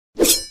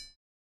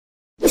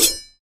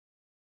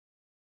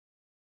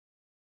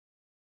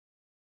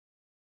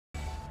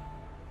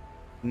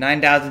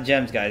9,000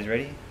 gems, guys.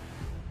 Ready?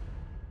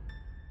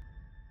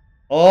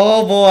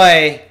 Oh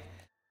boy!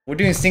 We're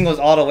doing singles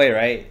all the way,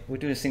 right? We're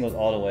doing singles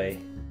all the way.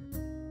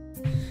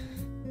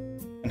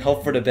 And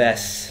hope for the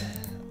best.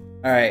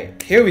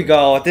 Alright, here we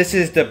go. This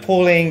is the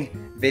pulling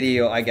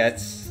video, I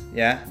guess.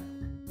 Yeah?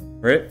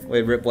 Rip?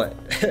 Wait, Rip what?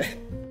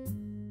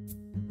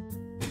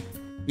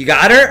 You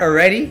got her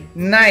already?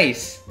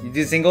 Nice! You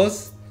do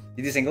singles?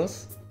 You do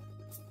singles?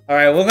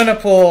 Alright, we're gonna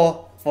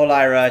pull for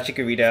Lyra,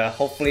 Chikorita.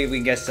 Hopefully we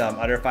can get some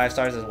other 5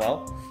 stars as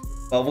well.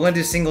 But we're gonna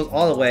do singles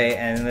all the way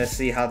and let's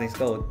see how things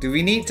go. Do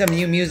we need some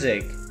new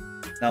music?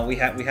 No, we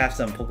have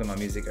some Pokemon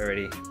music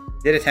already.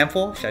 Did a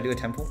temple? Should I do a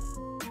temple?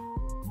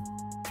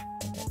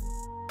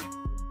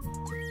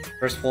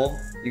 First pull.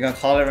 You gonna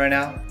call it right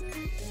now?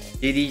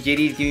 JD's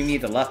giving me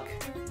the luck.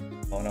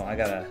 Oh no, I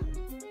gotta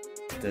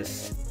put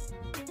this.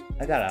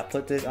 I gotta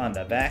put this on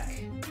the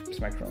back. Where's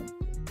my Chrome?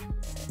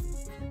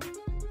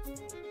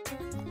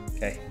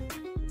 Okay.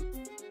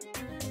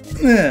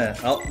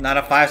 Oh, not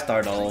a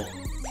 5-star though.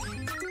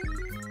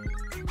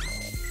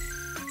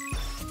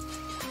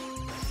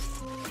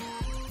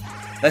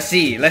 Let's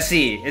see.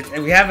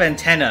 We have an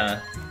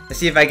antenna. Let's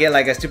see if I get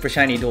like a super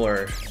shiny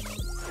door.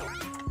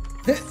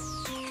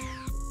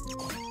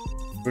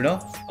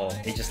 Bruno? Oh,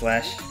 Aegis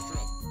Slash.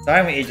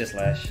 Sorry, I'm Aegis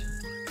Slash.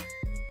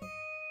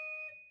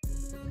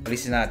 At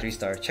least it's not a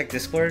 3-star. Check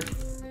Discord.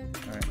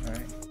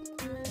 Alright.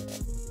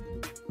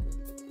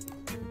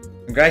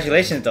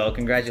 Congratulations though,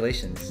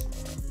 congratulations.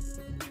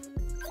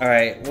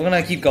 Alright, we're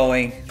gonna keep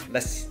going.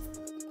 Let's...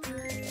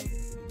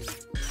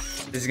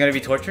 This is gonna be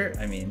torture?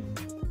 I mean...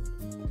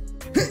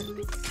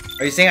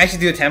 Are you saying I should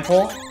do a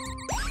temple?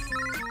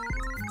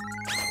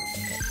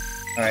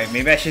 Alright,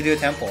 maybe I should do a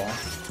temple, huh?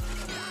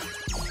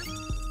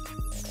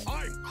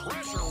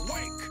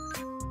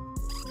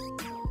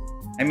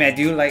 I mean, I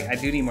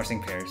do need more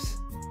sync pairs.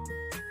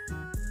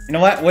 You know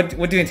what?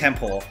 We're doing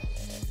temple.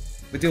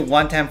 We'll do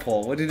one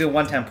temple. We'll do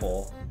one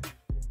temple.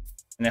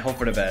 And then hope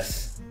for the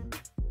best.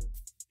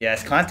 Yeah,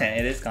 it's content.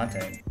 It is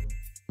content.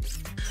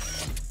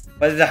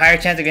 But there's a higher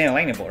chance of getting a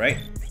lightning bolt, right?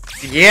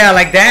 Yeah,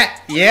 like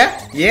that. Yeah.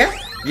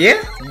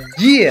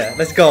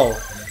 Let's go.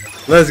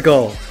 Let's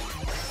go.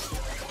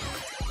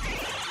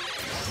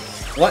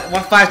 What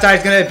 5-star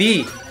is gonna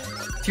be?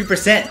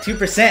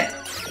 2%.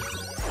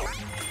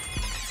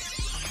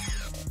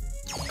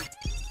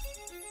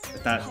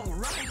 It's not.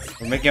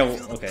 We're making a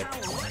okay.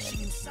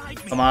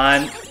 Come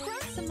on.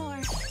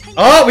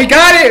 Oh, we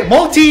got it!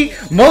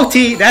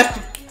 Multi!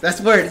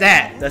 That's where it's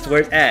at. That's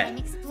where it's at.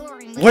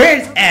 Where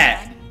it's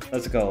at.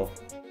 Let's go.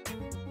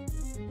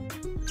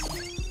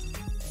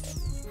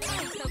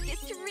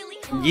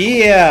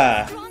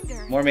 Yeah!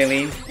 More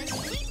Maylene.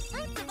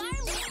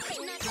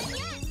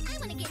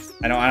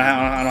 I don't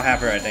have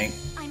her, I think.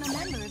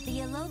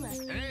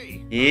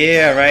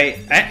 Yeah, right.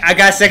 I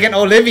got second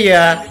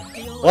Olivia.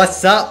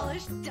 What's up?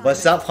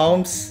 What's up,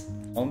 Holmes?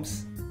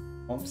 Holmes?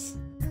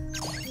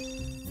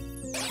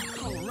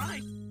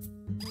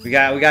 We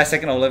got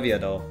second Olivia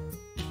though.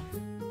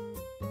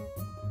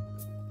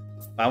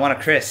 I want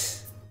a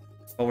Chris.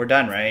 But we're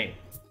done, right?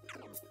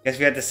 Guess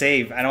we had to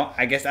save.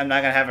 I guess I'm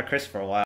not gonna have a Chris for a while.